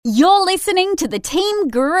You're listening to the Team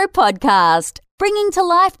Guru Podcast, bringing to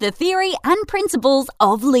life the theory and principles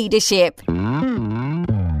of leadership.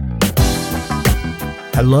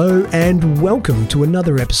 Hello and welcome to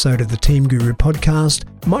another episode of the Team Guru Podcast.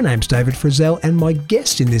 My name's David Frizzell and my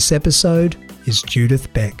guest in this episode is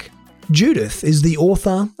Judith Beck. Judith is the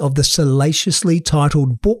author of the salaciously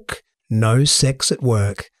titled book, No Sex at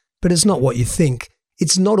Work. But it's not what you think.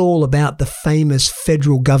 It's not all about the famous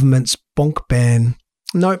federal government's bonk ban.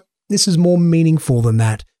 No, this is more meaningful than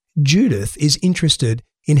that. Judith is interested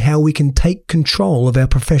in how we can take control of our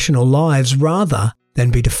professional lives rather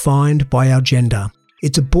than be defined by our gender.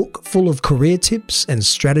 It's a book full of career tips and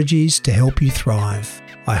strategies to help you thrive.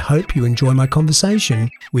 I hope you enjoy my conversation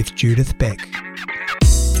with Judith Beck.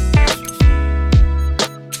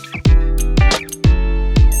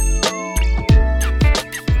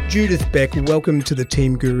 Judith Beck, welcome to the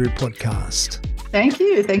Team Guru Podcast. Thank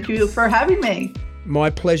you. Thank you for having me.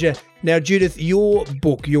 My pleasure. Now, Judith, your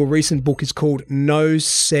recent book is called No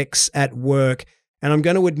Sex at Work. And I'm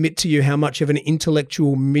going to admit to you how much of an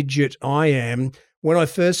intellectual midget I am. When I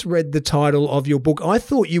first read the title of your book, I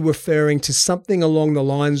thought you were referring to something along the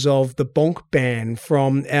lines of the bonk ban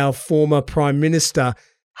from our former Prime Minister.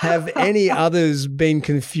 Have any others been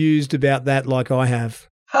confused about that like I have?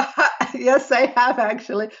 Yes, I have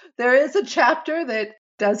actually. There is a chapter that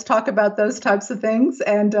does talk about those types of things.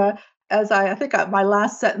 And as I think my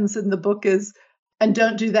last sentence in the book is, and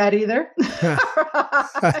don't do that either.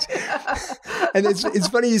 And it's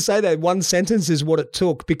funny you say that. One sentence is what it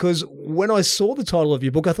took, because when I saw the title of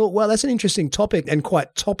your book, I thought, well, that's an interesting topic and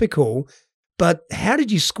quite topical. But how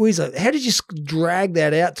did you drag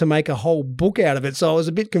that out to make a whole book out of it? So I was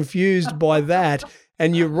a bit confused by that.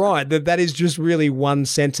 And you're right, that is just really one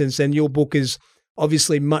sentence, and your book is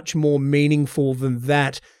obviously much more meaningful than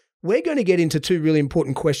that. We're going to get into two really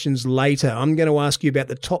important questions later. I'm going to ask you about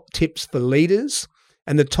the top tips for leaders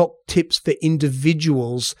and the top tips for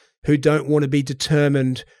individuals who don't want to be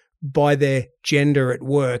determined by their gender at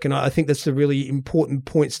work. And I think that's the really important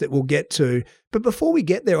points that we'll get to. But before we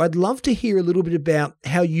get there, I'd love to hear a little bit about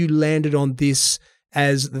how you landed on this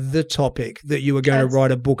as the topic that you were going to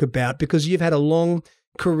write a book about, because you've had a long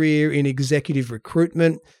career in executive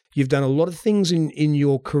recruitment. You've done a lot of things in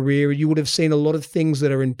your career. You would have seen a lot of things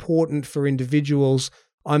that are important for individuals.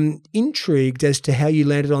 I'm intrigued as to how you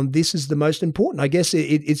landed on this is the most important. I guess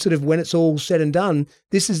it's sort of, when it's all said and done,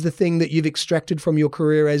 this is the thing that you've extracted from your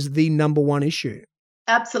career as the number one issue.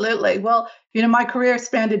 Absolutely. Well, my career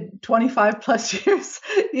spanned 25 plus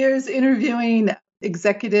years interviewing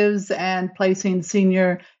executives and placing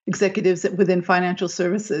senior executives within financial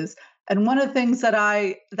services. And one of the things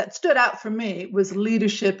that stood out for me was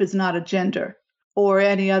leadership is not a gender or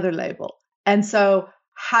any other label. And so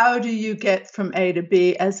how do you get from A to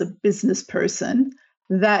B as a business person?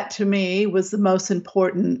 That to me was the most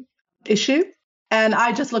important issue. And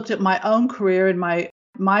I just looked at my own career and my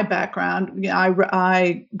background.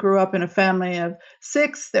 I grew up in a family of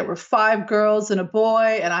 6. There were 5 girls and a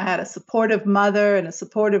boy, and I had a supportive mother and a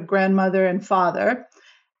supportive grandmother and father.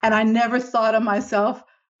 And I never thought of myself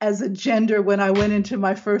as a gender when I went into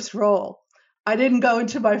my first role. I didn't go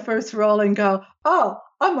into my first role and go, oh,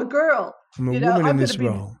 I'm a girl. I'm a woman in this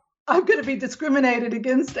role. I'm going to be discriminated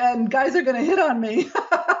against and guys are going to hit on me.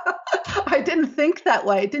 I didn't think that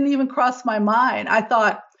way. It didn't even cross my mind. I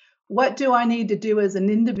thought, what do I need to do as an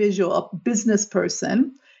individual, a business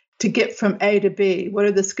person, to get from A to B? What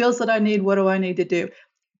are the skills that I need? What do I need to do?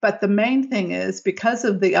 But the main thing is, because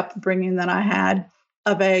of the upbringing that I had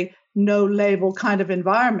of a no label kind of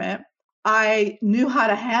environment, I knew how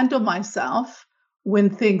to handle myself when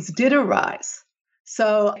things did arise.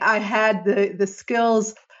 So I had the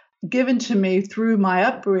skills given to me through my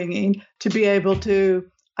upbringing to be able to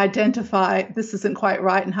identify this isn't quite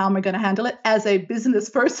right and how am I going to handle it as a business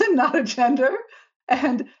person, not a gender.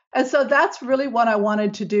 And so that's really what I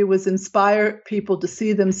wanted to do, was inspire people to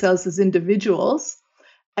see themselves as individuals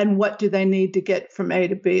and what do they need to get from A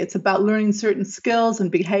to B. It's about learning certain skills and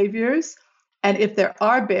behaviors. And if there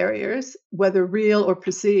are barriers, whether real or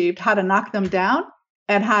perceived, how to knock them down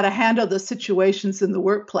and how to handle the situations in the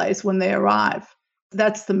workplace when they arrive.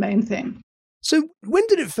 That's the main thing. So when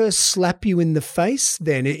did it first slap you in the face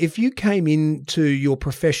then? If you came into your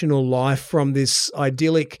professional life from this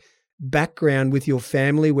idyllic background with your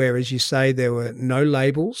family where, as you say, there were no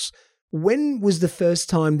labels, when was the first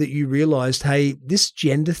time that you realized, hey, this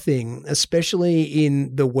gender thing, especially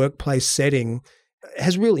in the workplace setting,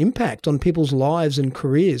 has real impact on people's lives and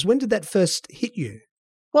careers? When did that first hit you?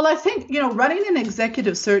 Well, I think, running an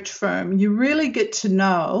executive search firm, you really get to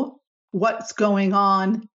know what's going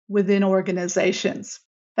on within organizations.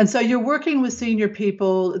 And so you're working with senior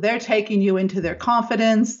people. They're taking you into their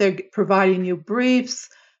confidence. They're providing you briefs.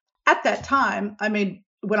 At that time, I mean,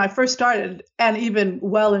 when I first started, and even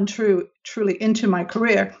well and truly into my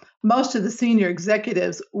career, most of the senior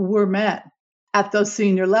executives were men at those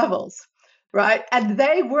senior levels, right? And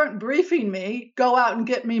they weren't briefing me, go out and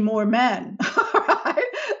get me more men, right?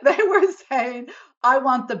 They were saying, I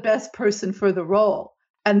want the best person for the role.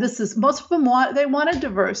 And this is, most of them want a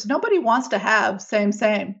diverse. Nobody wants to have same.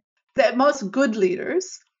 That most good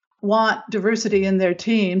leaders want diversity in their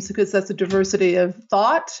teams because that's a diversity of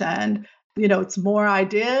thought and, it's more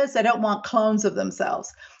ideas. They don't want clones of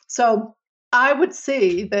themselves. So I would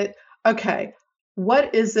see that, okay,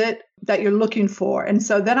 what is it that you're looking for? And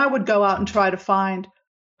so then I would go out and try to find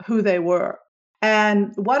who they were.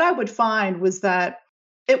 And what I would find was that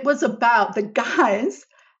it was about the guys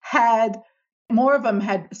more of them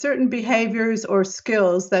had certain behaviors or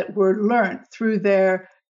skills that were learned through the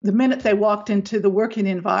minute they walked into the working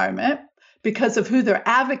environment because of who their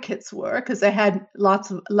advocates were, because they had lots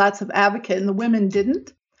of advocates and the women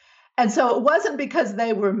didn't. And so it wasn't because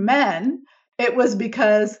they were men, it was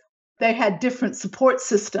because they had different support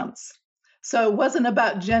systems. So it wasn't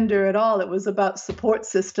about gender at all. It was about support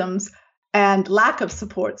systems and lack of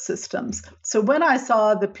support systems. So when I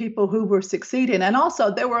saw the people who were succeeding, and also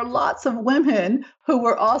there were lots of women who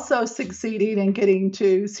were also succeeding and getting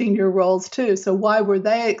to senior roles too. So why were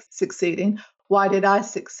they succeeding? Why did I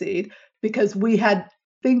succeed? Because we had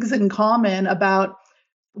things in common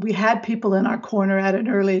we had people in our corner in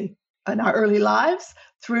our early lives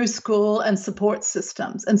through school and support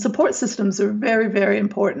systems. And support systems are very, very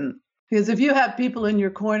important. Because if you have people in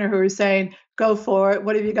your corner who are saying, go for it,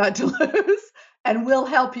 what have you got to lose? And we'll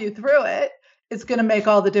help you through it, it's going to make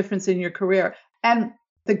all the difference in your career. And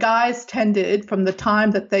the guys tended, from the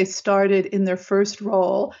time that they started in their first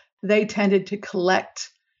role, they tended to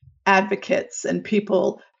collect advocates and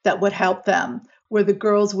people that would help them, where the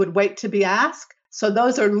girls would wait to be asked. So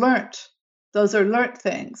those are learnt. Those are learnt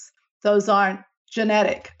things. Those aren't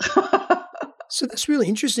genetic. So that's really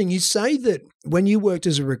interesting. You say that when you worked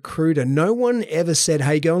as a recruiter, no one ever said,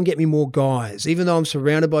 hey, go and get me more guys. Even though I'm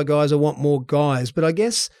surrounded by guys, I want more guys. But I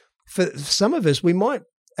guess for some of us, we might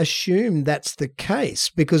assume that's the case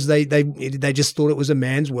because they just thought it was a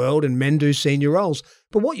man's world and men do senior roles.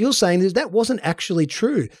 But what you're saying is that wasn't actually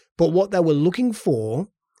true. But what they were looking for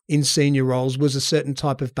in senior roles was a certain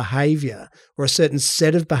type of behavior or a certain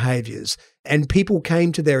set of behaviors. And people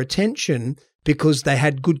came to their attention because they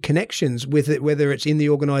had good connections with it, whether it's in the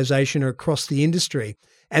organization or across the industry.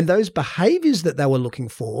 And those behaviors that they were looking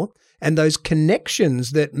for and those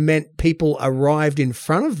connections that meant people arrived in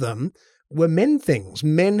front of them were men things.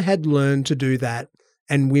 Men had learned to do that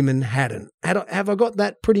and women hadn't. Have I got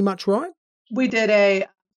that pretty much right? We did a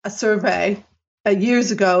survey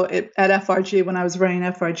years ago at FRG when I was running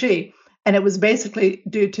FRG, and it was basically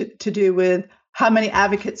to do with how many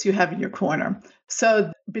advocates you have in your corner.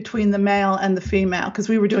 So between the male and the female, because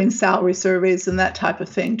we were doing salary surveys and that type of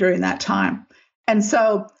thing during that time. And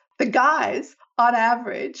so the guys, on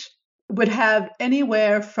average, would have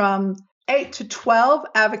anywhere from 8 to 12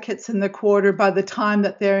 advocates in the quarter by the time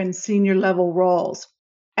that they're in senior level roles.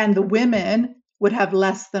 And the women would have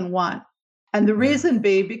less than one. And the reason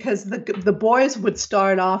be because the boys would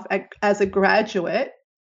start off as a graduate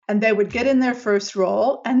and they would get in their first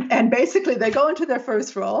role. And basically they go into their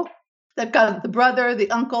first role. They've got the brother,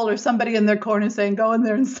 the uncle, or somebody in their corner saying, go in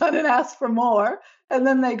there and son and ask for more. And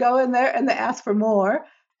then they go in there and they ask for more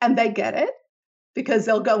and they get it because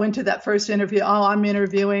they'll go into that first interview. Oh, I'm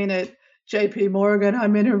interviewing at JP Morgan.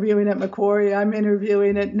 I'm interviewing at Macquarie. I'm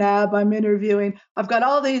interviewing at NAB. I've got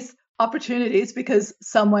all these opportunities because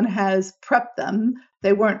someone has prepped them.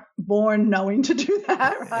 They weren't born knowing to do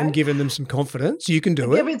that, right? And given them some confidence. You can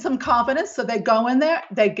do it. Giving some confidence. So they go in there,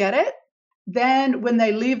 they get it. Then when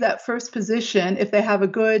they leave that first position, if they have a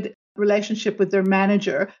good relationship with their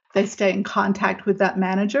manager, they stay in contact with that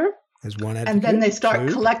manager. As one advocate. And then they start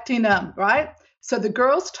collecting them, right? So the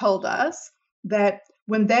girls told us that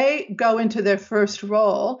when they go into their first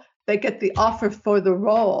role, they get the offer for the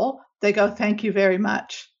role. They go, thank you very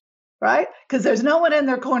much, right? Because there's no one in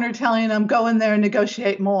their corner telling them, go in there and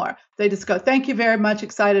negotiate more. They just go, thank you very much,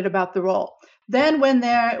 excited about the role. Then when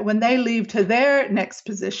they leave to their next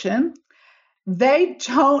position, they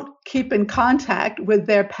don't keep in contact with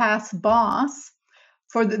their past boss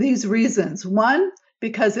for these reasons. One,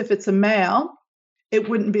 because if it's a male, it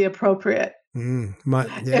wouldn't be appropriate.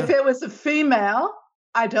 If it was a female,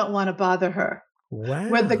 I don't want to bother her. Wow.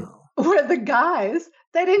 Where the guys,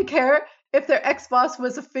 they didn't care if their ex-boss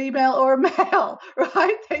was a female or a male,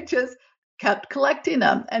 right? They just kept collecting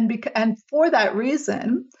them. And for that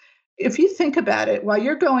reason, if you think about it, while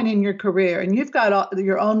you're going in your career and you've got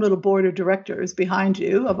your own little board of directors behind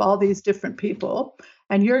you of all these different people,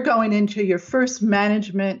 and you're going into your first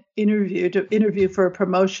management interview to interview for a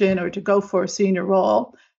promotion or to go for a senior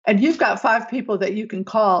role, and you've got 5 people that you can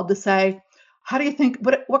call to say, how do you think,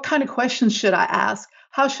 what kind of questions should I ask?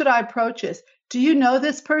 How should I approach this? Do you know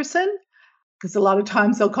this person? Because a lot of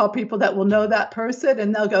times they'll call people that will know that person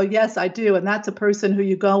and they'll go, yes, I do. And that's a person who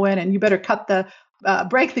you go in and you better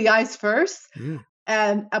break the ice first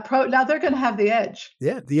and approach. Now they're going to have the edge.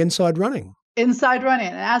 Yeah, the inside running. Inside running.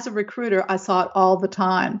 And as a recruiter, I saw it all the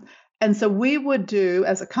time. And so we would do,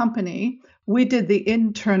 as a company, we did the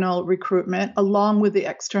internal recruitment along with the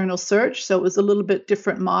external search. So it was a little bit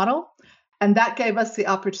different model. And that gave us the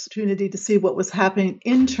opportunity to see what was happening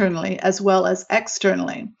internally as well as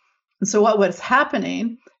externally. And so what was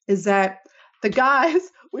happening is that the guys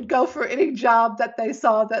would go for any job that they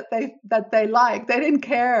saw that they liked. They didn't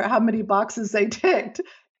care how many boxes they ticked.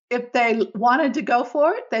 If they wanted to go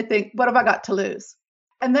for it, they think, what have I got to lose?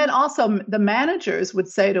 And then also the managers would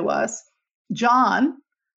say to us, John,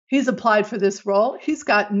 he's applied for this role. He's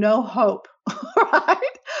got no hope, right?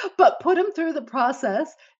 But put him through the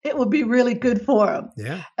process. It will be really good for him.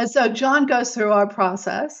 Yeah. And so John goes through our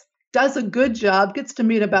process, does a good job, gets to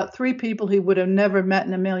meet about 3 people he would have never met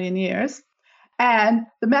in a million years. And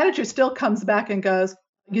the manager still comes back and goes,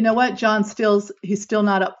 you know what, he's still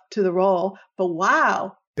not up to the role, but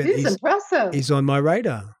wow, he's impressive. He's on my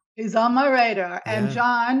radar. He's on my radar. Yeah. And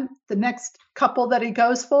John, the next couple that he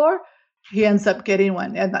goes for, he ends up getting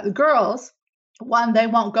one. And the girls, one, they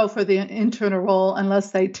won't go for the internal role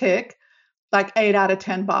unless they tick like 8 out of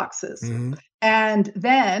 10 boxes. Mm-hmm. And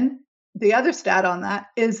then the other stat on that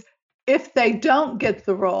is if they don't get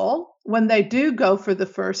the role, when they do go for the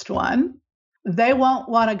first one, they won't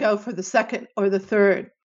want to go for the second or the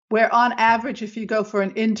third. Where on average, if you go for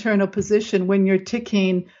an internal position, when you're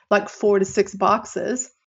ticking like 4 to 6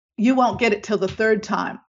 boxes, you won't get it till the third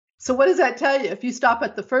time. So what does that tell you? If you stop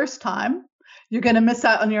at the first time, you're going to miss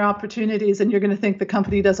out on your opportunities and you're going to think the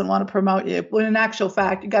company doesn't want to promote you. When in actual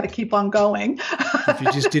fact, you got to keep on going. If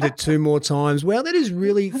you just did it 2 more times. Well, that is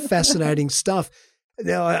really fascinating stuff.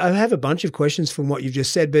 Now, I have a bunch of questions from what you've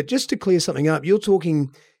just said, but just to clear something up, you're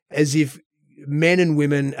talking as if men and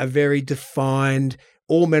women are very defined.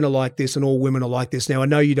 All men are like this and all women are like this. Now, I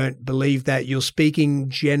know you don't believe that. You're speaking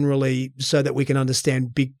generally so that we can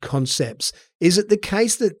understand big concepts. Is it the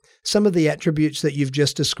case that some of the attributes that you've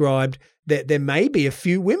just described, that there may be a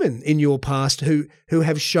few women in your past who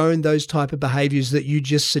have shown those type of behaviors that you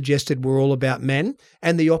just suggested were all about men,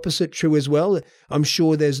 and the opposite true as well? I'm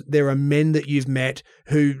sure there are men that you've met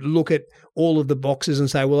who look at all of the boxes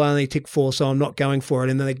and say, well, I only tick 4, so I'm not going for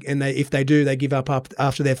it. And they if they do, they give up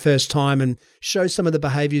after their first time, and show some of the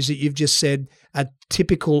behaviors that you've just said are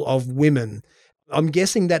typical of women. I'm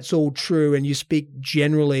guessing that's all true, and you speak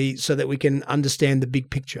generally so that we can understand the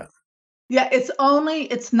big picture. Yeah,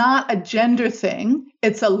 it's not a gender thing.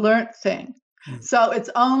 It's a learnt thing. So it's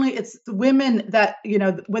the women that,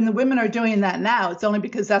 when the women are doing that now, it's only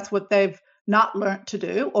because that's what they've not learnt to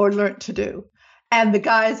do or learnt to do. And the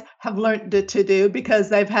guys have learned it to do because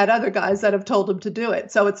they've had other guys that have told them to do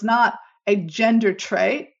it. So it's not a gender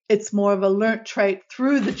trait. It's more of a learnt trait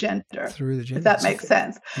through the gender. If that makes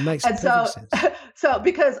sense. It makes perfect sense. So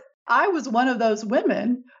because I was one of those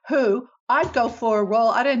women who I'd go for a role.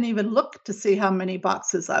 I didn't even look to see how many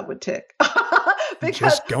boxes I would tick. Because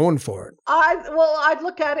just going for it. I'd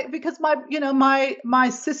look at it because my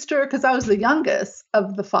sister, because I was the youngest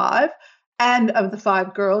of the 5, and of the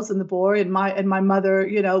 5 girls and the boy, and my mother,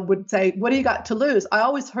 would say, what do you got to lose? I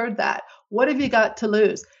always heard that. What have you got to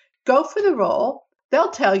lose? Go for the role.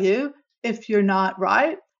 They'll tell you if you're not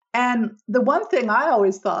right. And the one thing I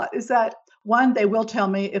always thought is that, one, they will tell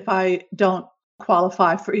me if I don't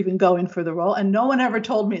qualify for even going for the role. And no one ever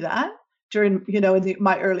told me that during, in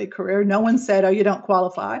my early career. No one said, oh, you don't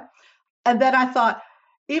qualify. And then I thought,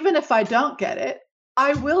 even if I don't get it,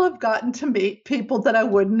 I will have gotten to meet people that I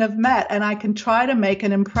wouldn't have met, and I can try to make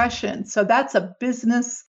an impression. So that's a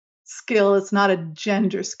business skill. It's not a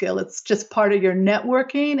gender skill. It's just part of your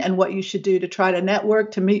networking and what you should do to try to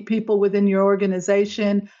network, to meet people within your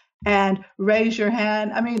organization and raise your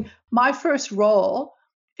hand. I mean, my first role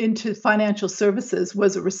into financial services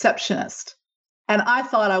was a receptionist, and I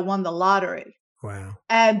thought I won the lottery. Wow!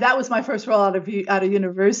 And that was my first role out of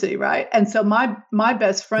university, right? And so my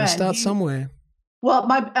best friend start somewhere. Well,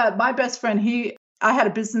 my best friend, I had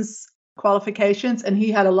a business qualifications, and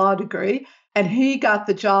he had a law degree, and he got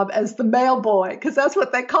the job as the mail boy because that's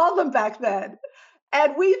what they called them back then.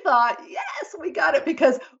 And we thought, yes, we got it,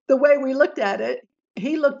 because the way we looked at it,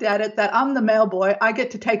 he looked at it that I'm the mail boy. I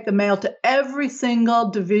get to take the mail to every single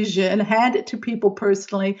division, hand it to people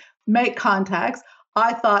personally, make contacts.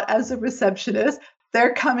 I thought, as a receptionist,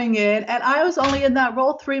 they're coming in, and I was only in that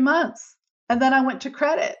role 3 months. And then I went to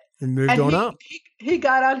credit. And moved on up. He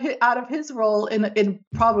got out of his role in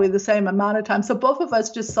probably the same amount of time. So both of us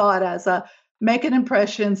just saw it as a make an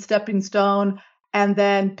impression, stepping stone. And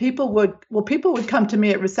then people would come to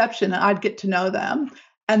me at reception, and I'd get to know them.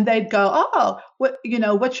 And they'd go, oh,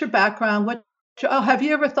 what's your background? Have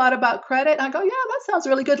you ever thought about credit? And I go, yeah, that sounds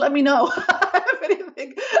really good. Let me know if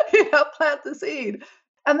anything, plant the seed.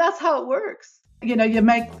 And that's how it works. You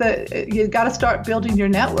got to start building your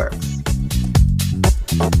networks.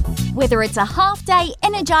 Whether it's a half-day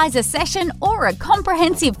Energizer session or a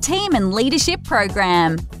comprehensive team and leadership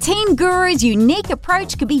program, Team Guru's unique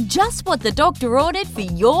approach could be just what the doctor ordered for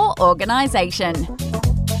your organisation.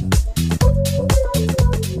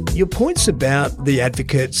 Your points about the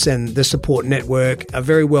advocates and the support network are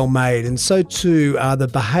very well made, and so too are the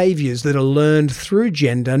behaviours that are learned through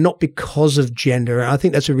gender, not because of gender. I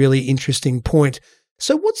think that's a really interesting point.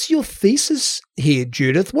 So what's your thesis here,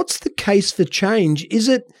 Judith? What's the case for change? Is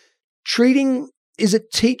it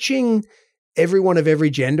teaching everyone of every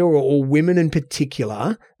gender or women in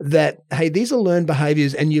particular that, hey, these are learned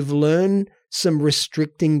behaviours and you've learned some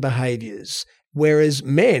restricting behaviours, whereas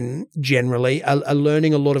men generally are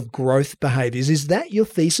learning a lot of growth behaviours? Is that your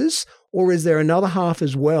thesis? Or is there another half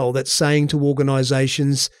as well that's saying to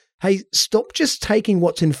organisations, hey, stop just taking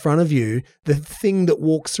what's in front of you. The thing that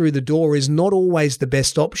walks through the door is not always the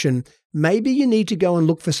best option. Maybe you need to go and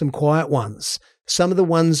look for some quiet ones. Some of the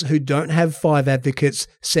ones who don't have 5 advocates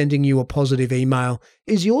sending you a positive email.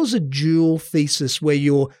 Is yours a dual thesis where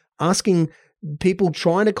you're asking people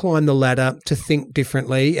trying to climb the ladder to think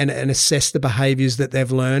differently and assess the behaviours that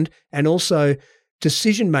they've learned, and also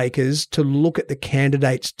decision makers to look at the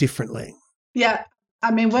candidates differently? Yeah. I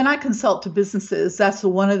mean, when I consult to businesses, that's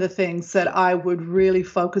one of the things that I would really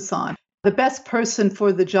focus on. The best person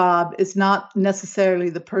for the job is not necessarily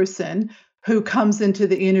the person who comes into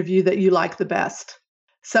the interview that you like the best.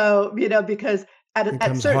 So, because at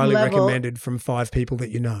certain highly level, recommended from 5 people that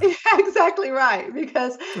you know. Yeah, exactly right.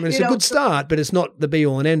 Because it's a good start, but it's not the be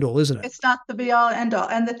all and end all, isn't it? It's not the be all and end all.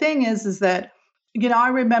 And the thing is that, I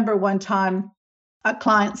remember one time a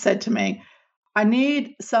client said to me, I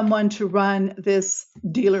need someone to run this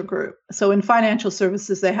dealer group. So in financial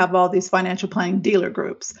services, they have all these financial planning dealer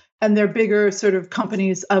groups, and they're bigger sort of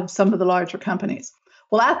companies of some of the larger companies.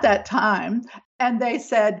 Well, at that time, and they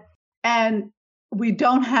said, and we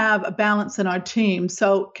don't have a balance in our team.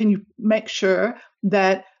 So can you make sure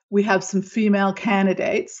that we have some female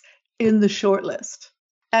candidates in the shortlist?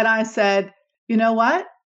 And I said, you know what?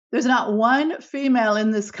 There's not one female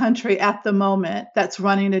in this country at the moment that's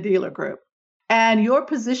running a dealer group. And your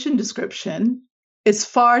position description is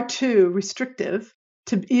far too restrictive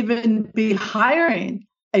to even be hiring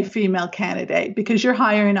a female candidate, because you're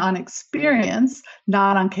hiring on experience,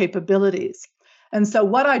 not on capabilities. And so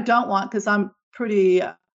what I don't want, because I'm pretty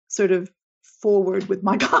sort of forward with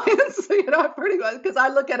my clients, pretty much, because I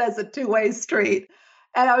look at it as a two-way street.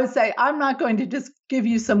 And I would say, I'm not going to just give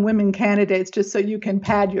you some women candidates just so you can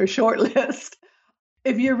pad your short list.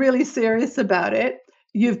 If you're really serious about it,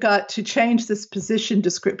 you've got to change this position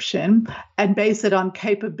description and base it on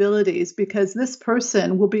capabilities, because this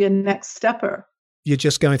person will be a next stepper. You're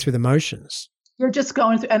just going through the motions. You're just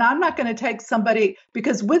going through, and I'm not going to take somebody,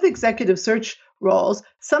 because with executive search roles,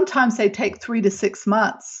 sometimes they take 3 to 6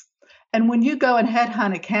 months. And when you go and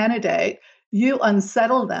headhunt a candidate, you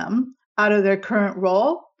unsettle them out of their current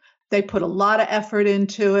role. They put a lot of effort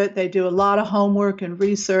into it. They do a lot of homework and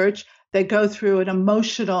research. They go through an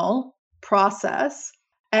emotional process.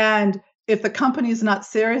 And if the company is not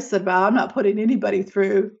serious about, I'm not putting anybody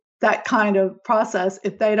through that kind of process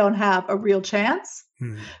if they don't have a real chance.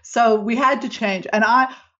 So we had to change. And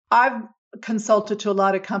I've consulted to a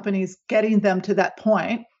lot of companies, getting them to that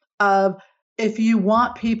point of, if you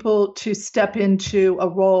want people to step into a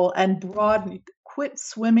role and broaden, quit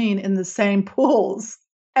swimming in the same pools,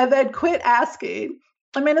 and then quit asking.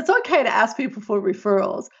 I mean, it's okay to ask people for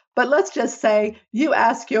referrals, but let's just say you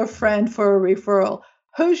ask your friend for a referral.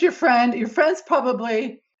 Who's your friend? Your friend's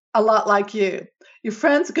probably a lot like you. Your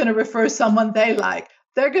friend's going to refer someone they like.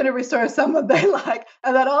 They're going to refer someone they like.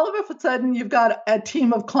 And then all of a sudden, you've got a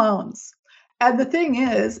team of clones. And the thing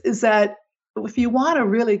is that if you want a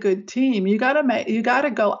really good team, you got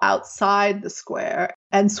to go outside the square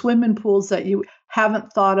and swim in pools that you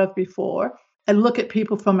haven't thought of before, and look at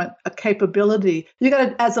people from a capability. You got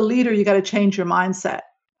to, as a leader, you got to change your mindset.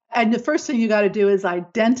 And the first thing you got to do is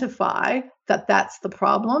identify that that's the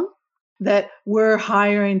problem, that we're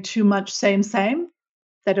hiring too much same,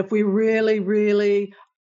 that if we really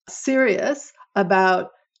serious about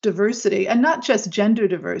diversity, and not just gender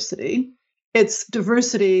diversity, it's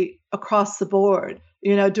diversity across the board,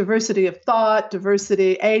 diversity of thought,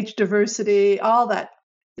 diversity, age diversity, all that,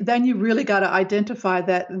 then you really got to identify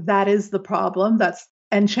that that is the problem,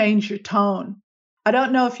 and change your tone. I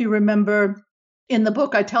don't know if you remember, in the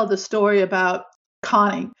book, I tell the story about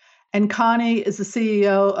Connie. And Connie is the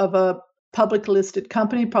CEO of a public listed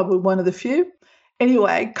company, probably one of the few.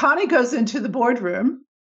 Anyway, Connie goes into the boardroom,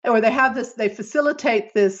 or they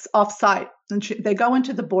facilitate this offsite. And they go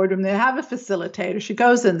into the boardroom, they have a facilitator. She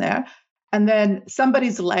goes in there, and then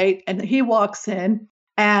somebody's late, and he walks in,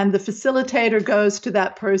 and the facilitator goes to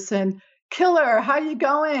that person, "Killer, how you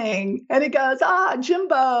going?" And he goes,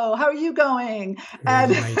 "Jimbo, how are you going?"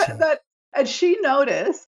 And and she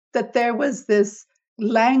noticed that there was this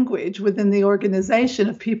language within the organization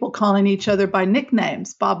of people calling each other by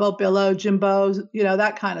nicknames, Bobo, Billo, Jimbo,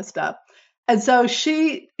 that kind of stuff. And so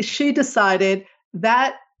she decided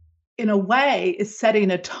that, in a way, is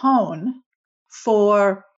setting a tone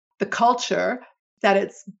for the culture, that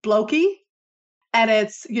it's blokey, and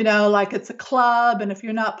it's, like it's a club. And if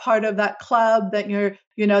you're not part of that club, that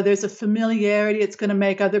there's a familiarity. It's going to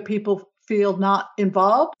make other people feel not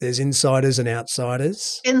involved. There's insiders and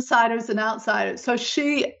outsiders. Insiders and outsiders. So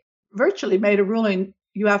she virtually made a ruling,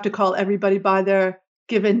 you have to call everybody by their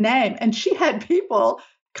given name. And she had people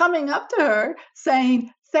coming up to her saying,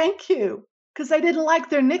 "Thank you," because they didn't like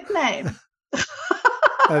their nickname.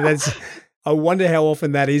 I wonder how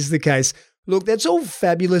often that is the case. Look, that's all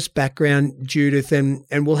fabulous background, Judith, and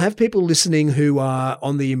we'll have people listening who are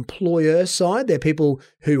on the employer side. They're people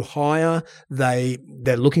who hire, they're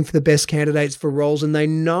looking for the best candidates for roles, and they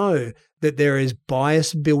know that there is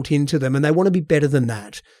bias built into them, and they want to be better than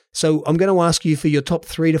that. So I'm going to ask you for your top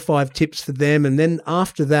 3 to 5 tips for them, and then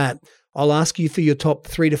after that, I'll ask you for your top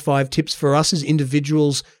 3 to 5 tips for us as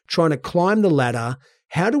individuals trying to climb the ladder.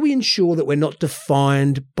 How do we ensure that we're not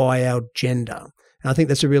defined by our gender? And I think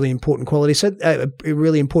that's a really important quality. So a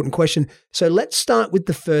really important question. So let's start with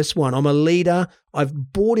the first one. I'm a leader.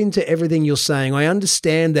 I've bought into everything you're saying. I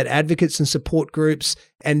understand that advocates and support groups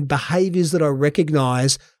and behaviors that I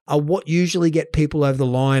recognize are what usually get people over the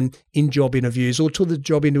line in job interviews or to the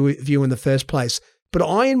job interview in the first place. But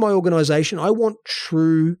in my organization, I want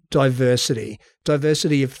true diversity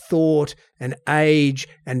of thought and age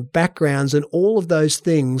and backgrounds and all of those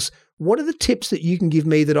things. What are the tips that you can give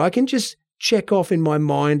me that I can just check off in my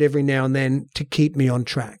mind every now and then to keep me on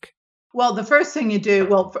track? Well, the first thing you do,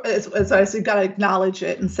 is you've got to acknowledge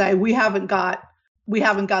it and say, we haven't got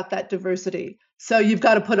that diversity. So you've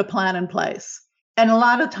got to put a plan in place. And a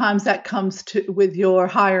lot of times that comes with your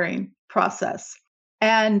hiring process.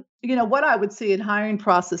 And, what I would see in hiring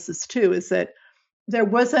processes too, is that there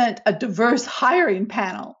wasn't a diverse hiring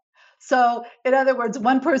panel. So in other words,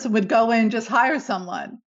 one person would go in and just hire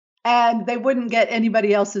someone, and they wouldn't get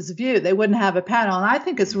anybody else's view. They wouldn't have a panel. And I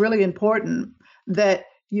think it's really important that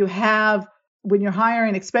you have, when you're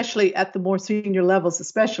hiring, especially at the more senior levels,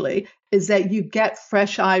 is that you get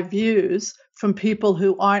fresh eye views from people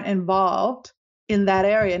who aren't involved in that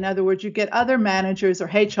area. In other words, you get other managers or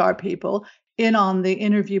HR people in on the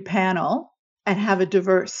interview panel and have a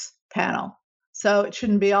diverse panel. So it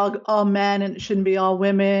shouldn't be all men, and it shouldn't be all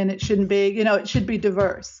women. It shouldn't be, it should be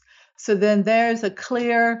diverse. So then there's a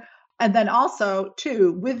clear, and then also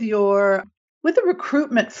too, with the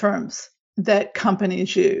recruitment firms that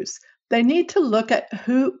companies use, they need to look at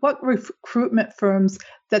what recruitment firms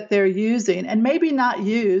that they're using, and maybe not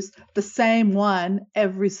use the same one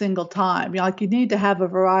every single time. You need to have a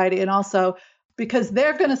variety, and also because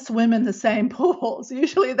they're going to swim in the same pools.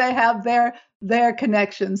 Usually they have their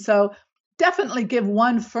connections. So definitely give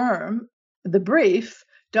one firm the brief.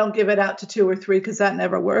 Don't give it out to 2 or 3, because that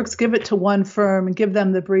never works. Give it to one firm and give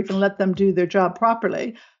them the brief and let them do their job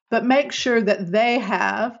properly. But make sure that they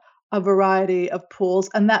have a variety of pools,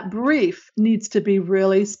 and that brief needs to be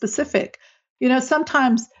really specific.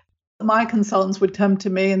 Sometimes my consultants would come to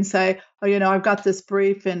me and say, I've got this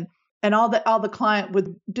brief, and all the client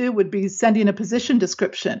would do would be sending a position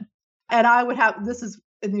description. And I would have, this is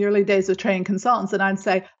in the early days of training consultants, and I'd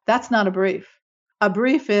say, that's not a brief. A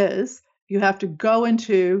brief is, you have to go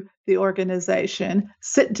into the organization,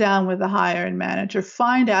 sit down with the hiring manager,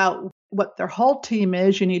 find out what their whole team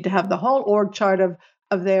is. You need to have the whole org chart of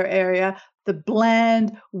their area, the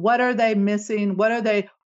blend, what are they missing,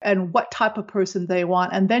 and what type of person they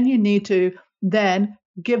want. And then you need to then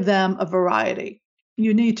give them a variety.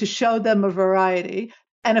 You need to show them a variety.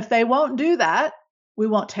 And if they won't do that, we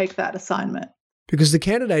won't take that assignment. Because the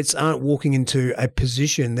candidates aren't walking into a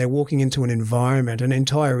position, they're walking into an environment, an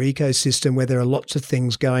entire ecosystem where there are lots of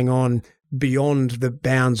things going on beyond the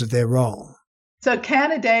bounds of their role. So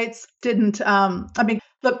candidates didn't,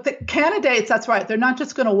 look, the candidates, that's right. They're not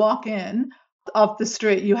just going to walk in off the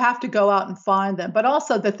street. You have to go out and find them. But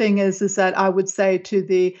also the thing is that I would say to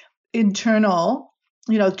the internal,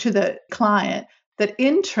 to the client, that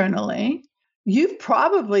internally, you've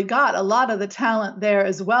probably got a lot of the talent there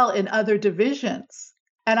as well in other divisions.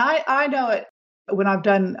 And I know it when I've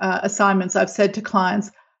done assignments, I've said to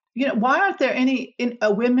clients, why aren't there any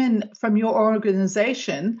women from your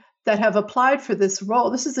organization that have applied for this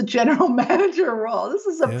role? This is a general manager role. This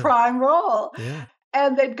is a prime role. Yeah.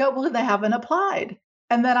 And they'd go, well, they haven't applied.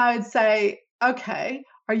 And then I would say, okay,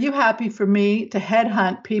 are you happy for me to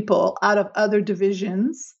headhunt people out of other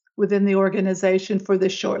divisions within the organization for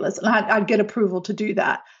this shortlist? And I'd get approval to do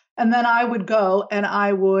that. And then I would go and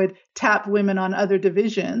I would tap women on other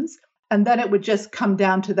divisions. And then it would just come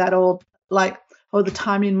down to that old, the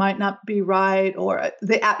timing might not be right, or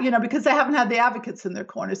because they haven't had the advocates in their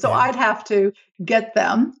corner. So I'd have to get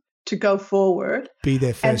them to go forward. Be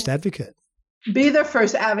their first advocate. Be their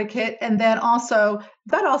first advocate. And then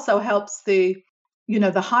that also helps the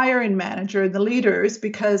hiring manager, the leaders,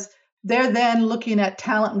 because they're then looking at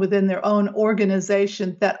talent within their own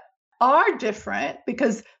organization that are different,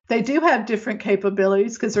 because they do have different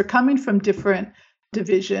capabilities, because they're coming from different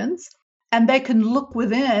divisions, and they can look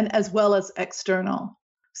within as well as external.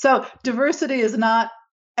 So diversity is not,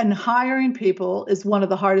 and hiring people is one of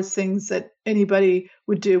the hardest things that anybody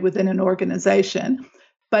would do within an organization.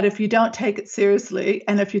 But if you don't take it seriously,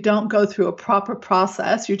 and if you don't go through a proper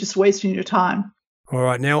process, you're just wasting your time. All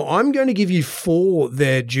right. Now, I'm going to give you 4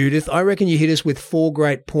 there, Judith. I reckon you hit us with 4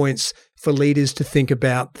 great points for leaders to think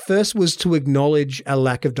about. First was to acknowledge a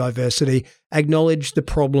lack of diversity, acknowledge the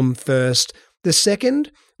problem first. The second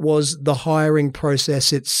was the hiring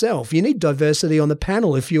process itself. You need diversity on the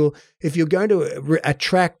panel. If you're going to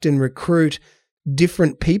attract and recruit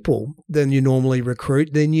different people than you normally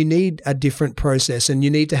recruit, then you need a different process, and you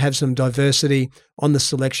need to have some diversity on the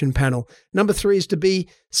selection panel. Number 3 is to be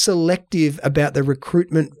selective about the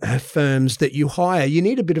recruitment firms that you hire. You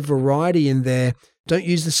need a bit of variety in there. Don't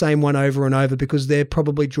use the same one over and over, because they're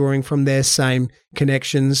probably drawing from their same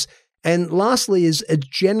connections. And lastly is a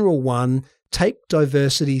general one. Take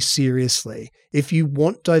diversity seriously. If you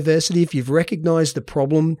want diversity, if you've recognized the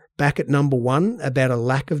problem back at number 1 about a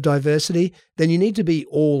lack of diversity, then you need to be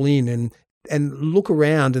all in and look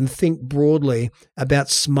around and think broadly about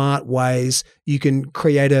smart ways you can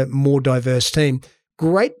create a more diverse team.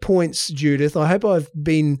 Great points, Judith. I hope I've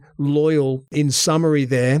been loyal in summary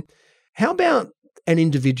there. How about an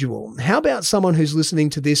individual? How about someone who's listening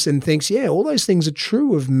to this and thinks, yeah, all those things are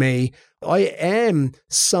true of me. I am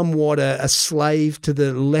somewhat a slave to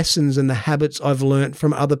the lessons and the habits I've learnt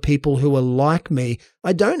from other people who are like me.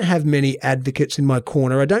 I don't have many advocates in my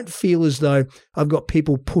corner. I don't feel as though I've got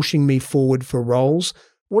people pushing me forward for roles.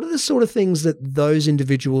 What are the sort of things that those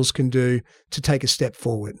individuals can do to take a step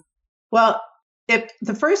forward? Well, if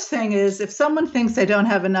the first thing is, if someone thinks they don't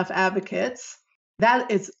have enough advocates,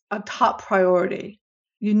 that is a top priority.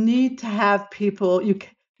 You need to have people.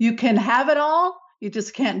 You can have it all. You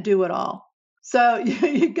just can't do it all. So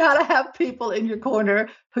you got to have people in your corner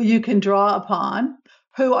who you can draw upon.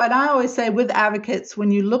 And I always say with advocates,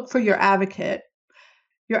 when you look for your advocates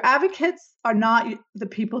are not the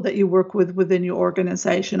people that you work with within your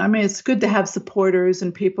organization. I mean, it's good to have supporters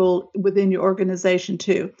and people within your organization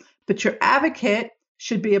too. But your advocate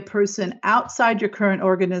should be a person outside your current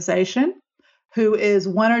organization who is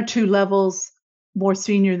 1 or 2 levels more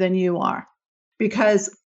senior than you are,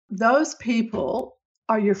 because those people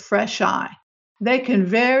are your fresh eye. They can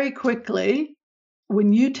very quickly,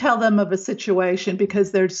 when you tell them of a situation,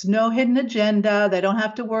 because there's no hidden agenda, they don't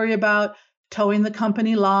have to worry about towing the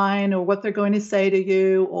company line or what they're going to say to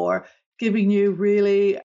you or giving you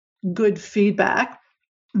really good feedback.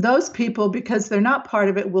 Those people, because they're not part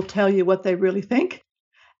of it, will tell you what they really think,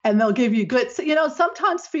 and they'll give you good. So,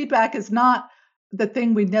 sometimes feedback is not the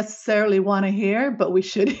thing we necessarily want to hear, but we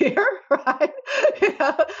should hear, right?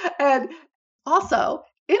 And also,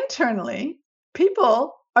 internally,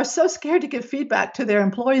 people are so scared to give feedback to their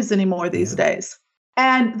employees anymore these days.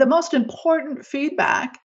 And the most important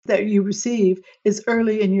feedback that you receive is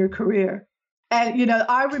early in your career. And,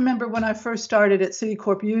 I remember when I first started at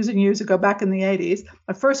Citicorp years and years ago, back in the 80s,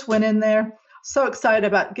 I first went in there, so excited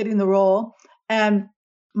about getting the role. And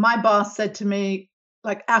my boss said to me,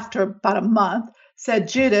 after about a month, said,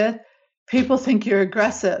 Judith, people think you're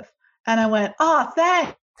aggressive. And I went, oh,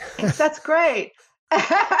 thanks. That's great.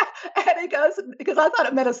 And he goes, because I thought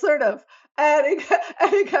it meant assertive. And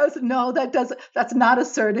he goes, no, that's not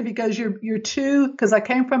assertive. He goes, you're too, because I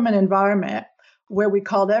came from an environment where we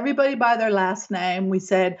called everybody by their last name. We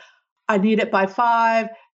said, I need it by 5.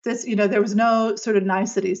 This, there was no sort of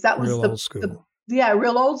niceties. That was real old school.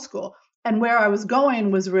 Real old school. And where I was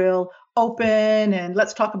going was real open and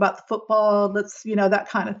let's talk about the football. Let's, that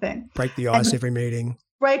kind of thing. Break the ice every meeting.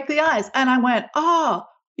 Break the ice. And I went, oh,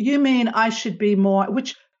 you mean I should be more,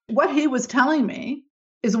 which what he was telling me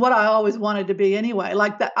is what I always wanted to be anyway.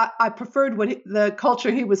 Like that, I preferred the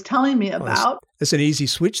culture he was telling me about. It's an easy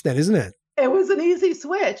switch then, isn't it? It was an easy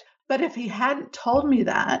switch. But if he hadn't told me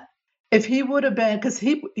that, if he would have been, because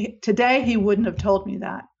today he wouldn't have told me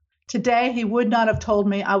that. Today he would not have told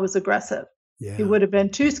me I was aggressive. Yeah. He would have been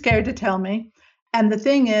too scared to tell me. And the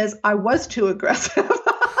thing is, I was too aggressive.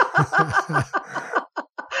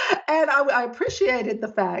 And I appreciated the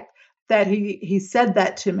fact that he said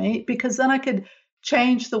that to me, because then I could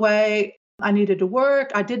change the way I needed to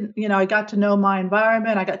work. I didn't, I got to know my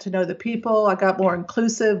environment. I got to know the people. I got more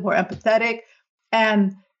inclusive, more empathetic,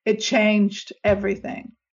 and it changed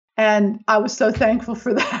everything. And I was so thankful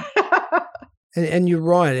for that. And you're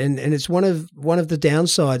right, and it's one of the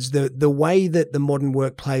downsides, the way that the modern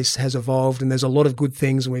workplace has evolved, and there's a lot of good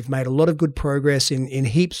things, and we've made a lot of good progress in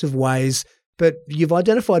heaps of ways. But you've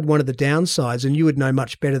identified one of the downsides, and you would know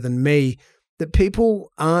much better than me, that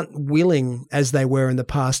people aren't willing, as they were in the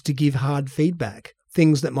past, to give hard feedback,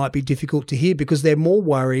 things that might be difficult to hear, because they're more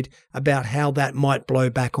worried about how that might blow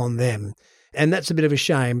back on them. And that's a bit of a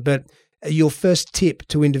shame. But your first tip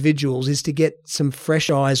to individuals is to get some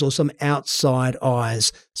fresh eyes or some outside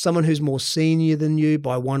eyes, someone who's more senior than you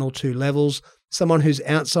by 1 or 2 levels, someone who's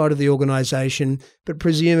outside of the organization, but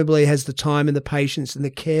presumably has the time and the patience and the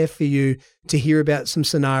care for you to hear about some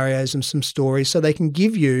scenarios and some stories so they can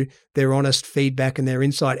give you their honest feedback and their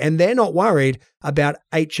insight. And they're not worried about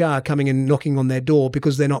HR coming and knocking on their door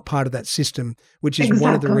because they're not part of that system, which is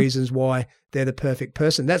one of the reasons why they're the perfect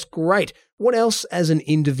person. That's great. What else as an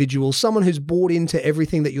individual, someone who's bought into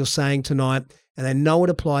everything that you're saying tonight and they know it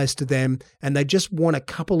applies to them and they just want a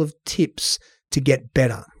couple of tips to get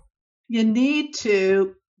better? You need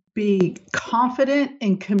to be confident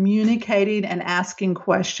in communicating and asking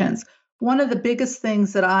questions. One of the biggest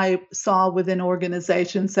things that I saw within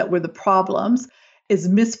organizations that were the problems is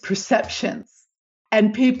misperceptions.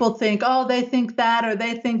 And people think, oh, they think that, or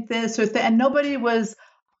they think this, or that, and nobody was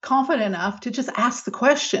confident enough to just ask the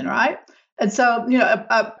question, right? And so,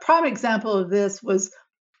 a prime example of this was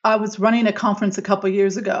I was running a conference a couple of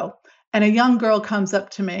years ago, and a young girl comes up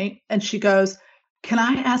to me and she goes, can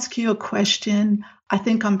I ask you a question? I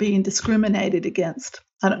think I'm being discriminated against.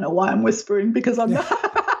 I don't know why I'm whispering, because I'm not.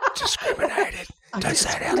 Discriminated. Don't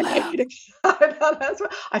say it out loud.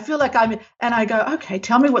 I feel like and I go, okay,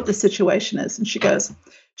 tell me what the situation is. And she goes,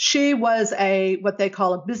 she was what they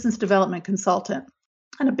call a business development consultant.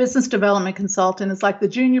 And a business development consultant is like the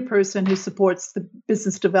junior person who supports the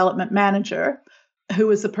business development manager,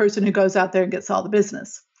 who is the person who goes out there and gets all the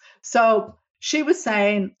business. So she was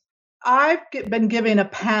saying, I've been given a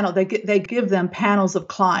panel. They give them panels of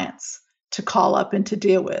clients to call up and to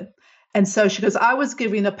deal with. And so she goes, I was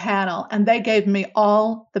giving a panel and they gave me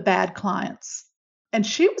all the bad clients. And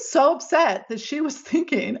she was so upset that she was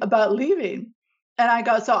thinking about leaving. And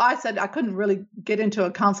I said I couldn't really get into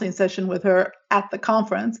a counseling session with her at the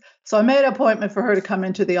conference. So I made an appointment for her to come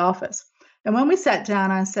into the office. And when we sat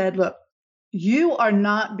down, I said, look, you are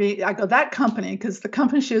not that company, because the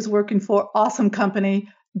company she was working for, awesome company.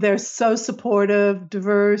 They're so supportive,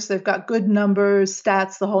 diverse. They've got good numbers,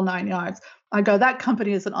 stats, the whole 9 yards. I go, that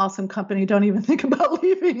company is an awesome company. Don't even think about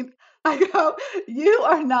leaving. I go, you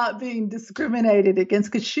are not being discriminated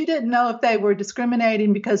against, because she didn't know if they were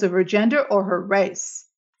discriminating because of her gender or her race.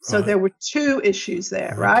 So There were 2 issues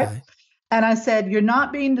there, right? And I said, you're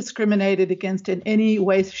not being discriminated against in any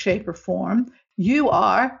way, shape, or form. You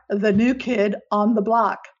are the new kid on the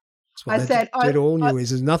block. I said, it all new is.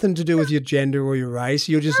 There's nothing to do with your gender or your race.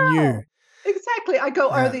 You're just new. Exactly. I go,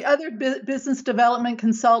 are the other business development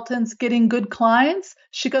consultants getting good clients?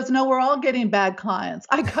 She goes, no, we're all getting bad clients.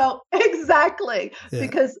 I go, exactly. Yeah.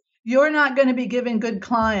 Because you're not going to be giving good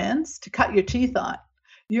clients to cut your teeth on.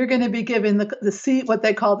 You're going to be giving the C, what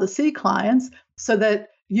they call the C clients, so that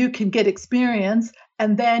you can get experience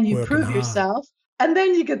and then you prove yourself. And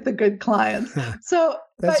then you get the good clients. So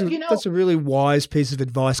that's a really wise piece of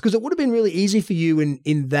advice, because it would have been really easy for you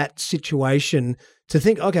in that situation to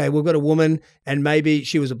think, okay, we've got a woman and maybe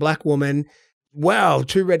she was a black woman. Wow,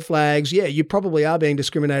 2 red flags. Yeah, you probably are being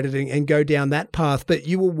discriminated and go down that path. But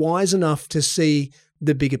you were wise enough to see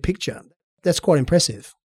the bigger picture. That's quite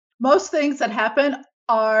impressive. most things that happen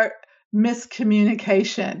are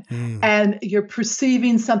miscommunication, and you're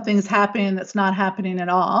perceiving something's happening that's not happening at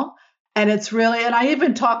all. And it's really, and I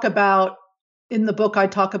even talk about, in the book, I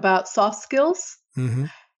talk about soft skills.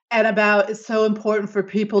 And about it's so important for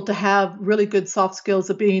people to have really good soft skills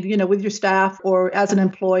of being, with your staff or as an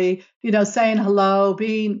employee, saying hello,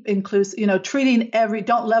 being inclusive, treating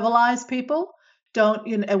don't levelize people.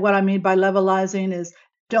 And what I mean by levelizing is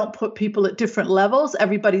don't put people at different levels.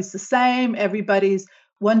 Everybody's the same. Everybody's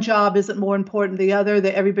one job isn't more important than the other.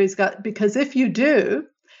 That everybody's got, because if you do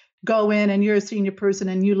go in and you're a senior person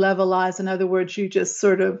and you levelize, in other words, you just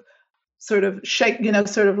sort of shake,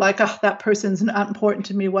 sort of like, oh, that person's not important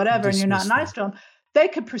to me, whatever, and you're not nice to them, they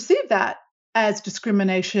could perceive that as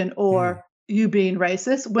discrimination or you being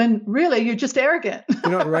racist, when really you're just arrogant.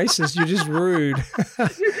 You're not racist, you're just rude.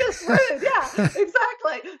 You're just rude, yeah,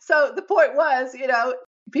 exactly. So the point was,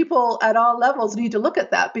 people at all levels need to look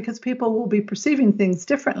at that, because people will be perceiving things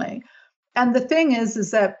differently. And the thing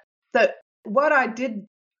is that what I did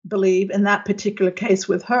believe in that particular case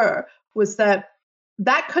with her was that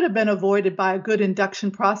could have been avoided by a good induction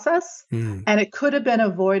process. And it could have been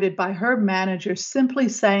avoided by her manager simply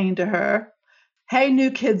saying to her, hey,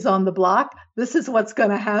 new kids on the block, this is what's going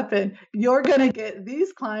to happen. You're going to get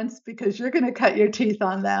these clients because you're going to cut your teeth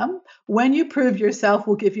on them. When you prove yourself,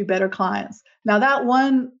 we'll give you better clients. Now that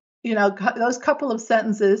one, those couple of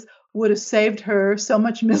sentences would have saved her so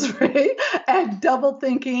much misery and double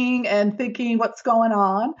thinking and thinking what's going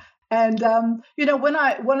on. And,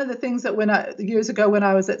 one of the things that years ago when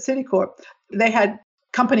I was at Citicorp, they had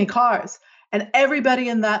company cars, and everybody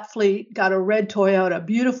in that fleet got a red Toyota,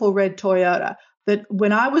 beautiful red Toyota, that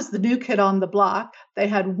when I was the new kid on the block, they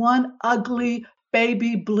had one ugly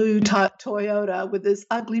baby blue Toyota with this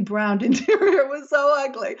ugly brown interior. It was so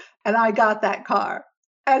ugly. And I got that car.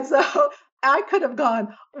 And so I could have gone,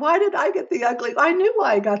 why did I get the ugly? I knew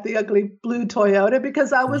why I got the ugly blue Toyota,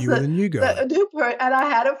 because I was the new person, and I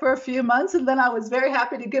had it for a few months. And then I was very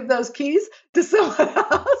happy to give those keys to someone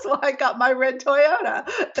else while I got my red Toyota.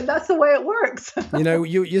 And that's the way it works.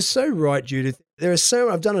 You're so right, Judith.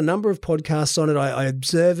 I've done a number of podcasts on it. I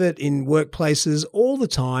observe it in workplaces all the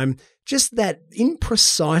time. Just that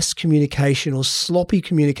imprecise communication or sloppy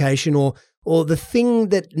communication or the thing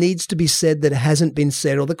that needs to be said that hasn't been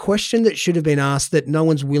said, or the question that should have been asked that no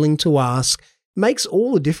one's willing to ask, makes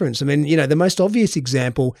all the difference. I mean, the most obvious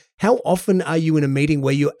example, how often are you in a meeting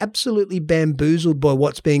where you're absolutely bamboozled by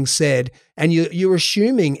what's being said, and you're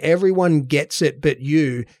assuming everyone gets it but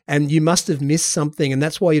you, and you must have missed something, and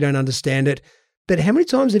that's why you don't understand it. But how many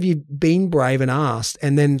times have you been brave and asked,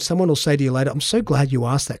 and then someone will say to you later, I'm so glad you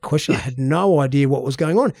asked that question. I had no idea what was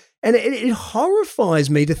going on. And it horrifies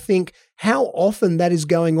me to think how often that is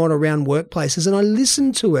going on around workplaces. And I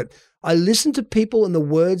listen to it. I listen to people and the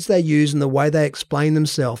words they use and the way they explain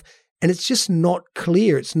themselves. And it's just not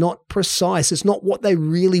clear. It's not precise. It's not what they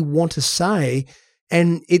really want to say.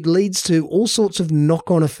 And it leads to all sorts of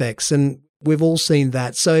knock-on effects. And we've all seen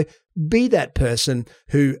that. So be that person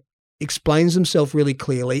who explains himself really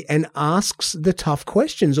clearly and asks the tough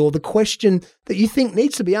questions, or the question that you think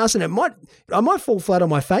needs to be asked. And I might fall flat on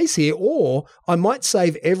my face here, or I might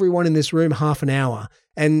save everyone in this room half an hour.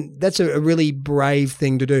 And that's a really brave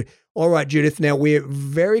thing to do. All right, Judith, now we're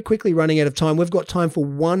very quickly running out of time. We've got time for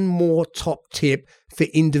one more top tip for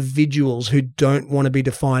individuals who don't want to be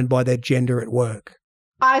defined by their gender at work.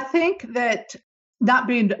 I think that not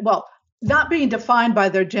being defined by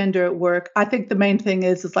their gender at work, I think the main thing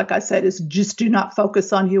is like I said, is just do not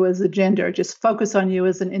focus on you as a gender. Just focus on you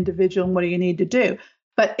as an individual and what do you need to do.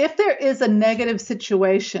 But if there is a negative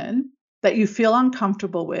situation that you feel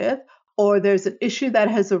uncomfortable with, or there's an issue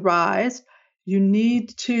that has arisen, you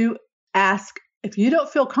need to ask. If you don't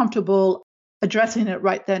feel comfortable addressing it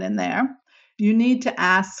right then and there, you need to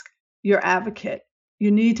ask your advocate.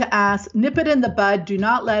 You need to ask, nip it in the bud, do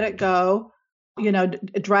not let it go.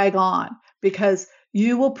 Drag on, because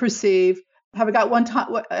you will perceive. Have I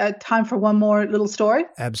got time for one more little story?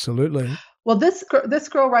 Absolutely. Well, this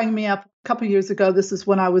girl rang me up a couple of years ago. This is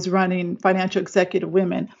when I was running Financial Executive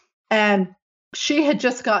Women, and she had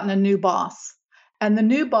just gotten a new boss. And the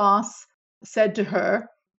new boss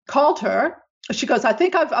called her. She goes, I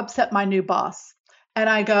think I've upset my new boss. And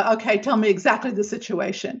I go, okay, tell me exactly the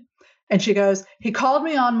situation. And she goes, he called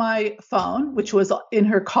me on my phone, which was in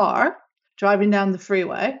her car, driving down the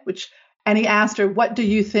freeway, and he asked her, what do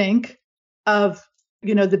you think of,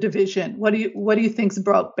 the division? What do you think's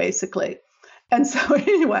broke, basically? And so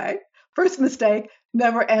anyway, first mistake,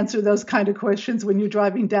 never answer those kind of questions when you're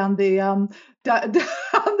driving down the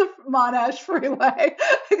Monash freeway,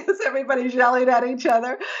 because everybody's yelling at each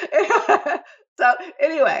other. So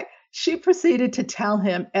anyway, she proceeded to tell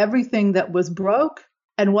him everything that was broke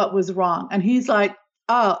and what was wrong. And he's like,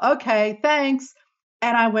 oh, okay, thanks.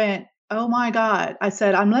 And I went, oh my God. I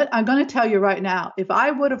said, I'm going to tell you right now, if I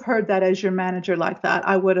would have heard that as your manager like that,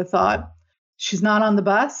 I would have thought, she's not on the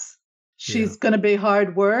bus. She's going to be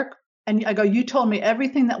hard work. And I go, you told me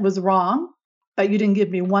everything that was wrong, but you didn't give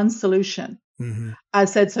me one solution. Mm-hmm. I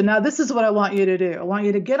said, so now this is what I want you to do. I want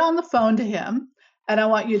you to get on the phone to him, and I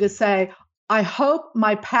want you to say, I hope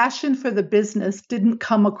my passion for the business didn't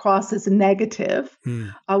come across as negative.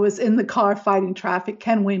 I was in the car fighting traffic.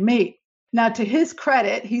 Can we meet? Now, to his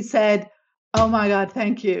credit, he said, oh my God,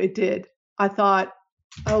 thank you. It did. I thought,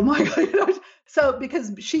 oh my God. So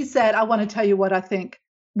because she said, I want to tell you what I think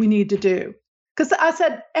we need to do. Because I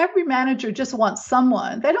said, every manager just wants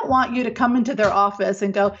someone. They don't want you to come into their office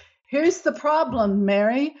and go, here's the problem,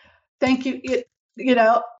 Mary. Thank you.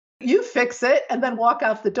 You fix it and then walk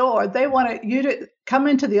out the door. They want you to come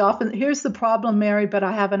into the office. Here's the problem, Mary, but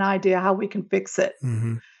I have an idea how we can fix it.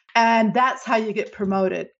 Mm-hmm. And that's how you get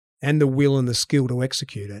promoted. And the will and the skill to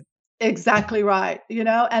execute it. Exactly right.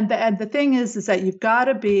 And the thing is that you've got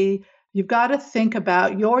to think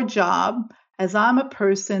about your job as I'm a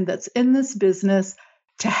person that's in this business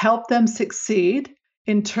to help them succeed.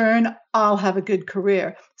 In turn, I'll have a good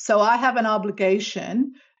career. So I have an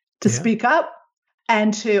obligation to speak up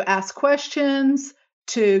and to ask questions,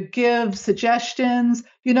 to give suggestions.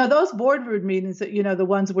 Those boardroom meetings that, the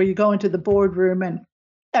ones where you go into the boardroom and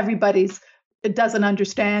it doesn't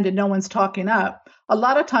understand and no one's talking up. A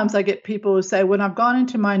lot of times I get people who say, when I've gone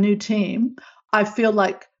into my new team, I feel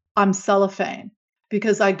like I'm cellophane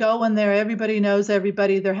because I go in there, everybody knows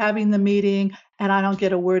everybody, they're having the meeting, and I don't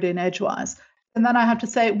get a word in edgewise. And then I have to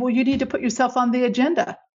say, well, you need to put yourself on the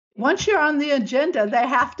agenda. Once you're on the agenda, they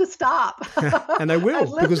have to stop. And they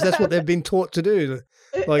will, because that's what they've been taught to do,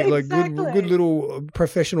 like good little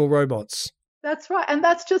professional robots. That's right. And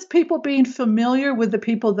that's just people being familiar with the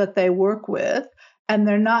people that they work with. And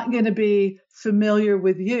they're not going to be familiar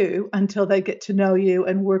with you until they get to know you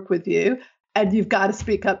and work with you. And you've got to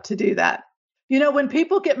speak up to do that. When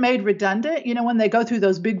people get made redundant, when they go through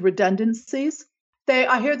those big redundancies,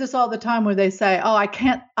 I hear this all the time where they say, oh,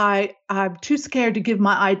 I'm too scared to give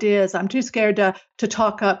my ideas. I'm too scared to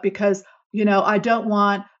talk up because, I don't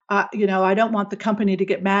want the company to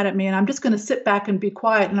get mad at me. And I'm just going to sit back and be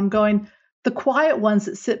quiet. And I'm going, the quiet ones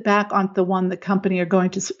that sit back aren't the one the company are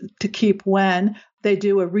going to keep when they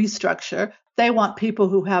do a restructure. They want people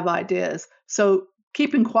who have ideas. So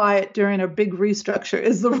keeping quiet during a big restructure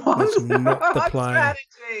is the wrong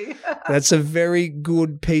strategy. That's a very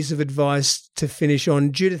good piece of advice to finish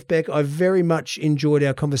on. Judith Beck, I very much enjoyed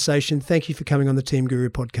our conversation. Thank you for coming on the Team Guru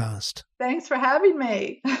podcast. Thanks for having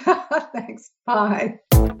me. Thanks. Bye.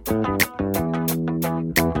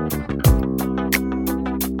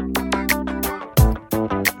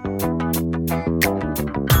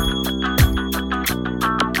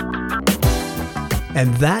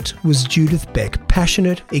 And that was Judith Beck,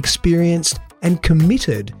 passionate, experienced, and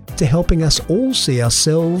committed to helping us all see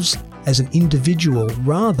ourselves as an individual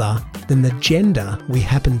rather than the gender we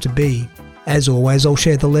happen to be. As always, I'll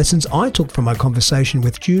share the lessons I took from my conversation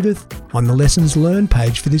with Judith on the Lessons Learned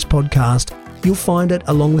page for this podcast. You'll find it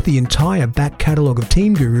along with the entire back catalogue of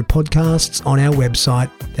Team Guru podcasts on our website.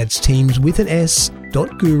 That's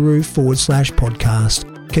teamswithans.guru/podcast.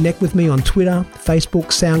 Connect with me on Twitter, Facebook,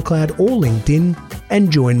 SoundCloud, or LinkedIn, and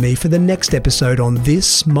join me for the next episode on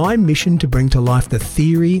this, my mission to bring to life the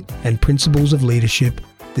theory and principles of leadership.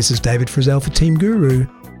 This is David Frizzell for Team Guru.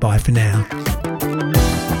 Bye for now.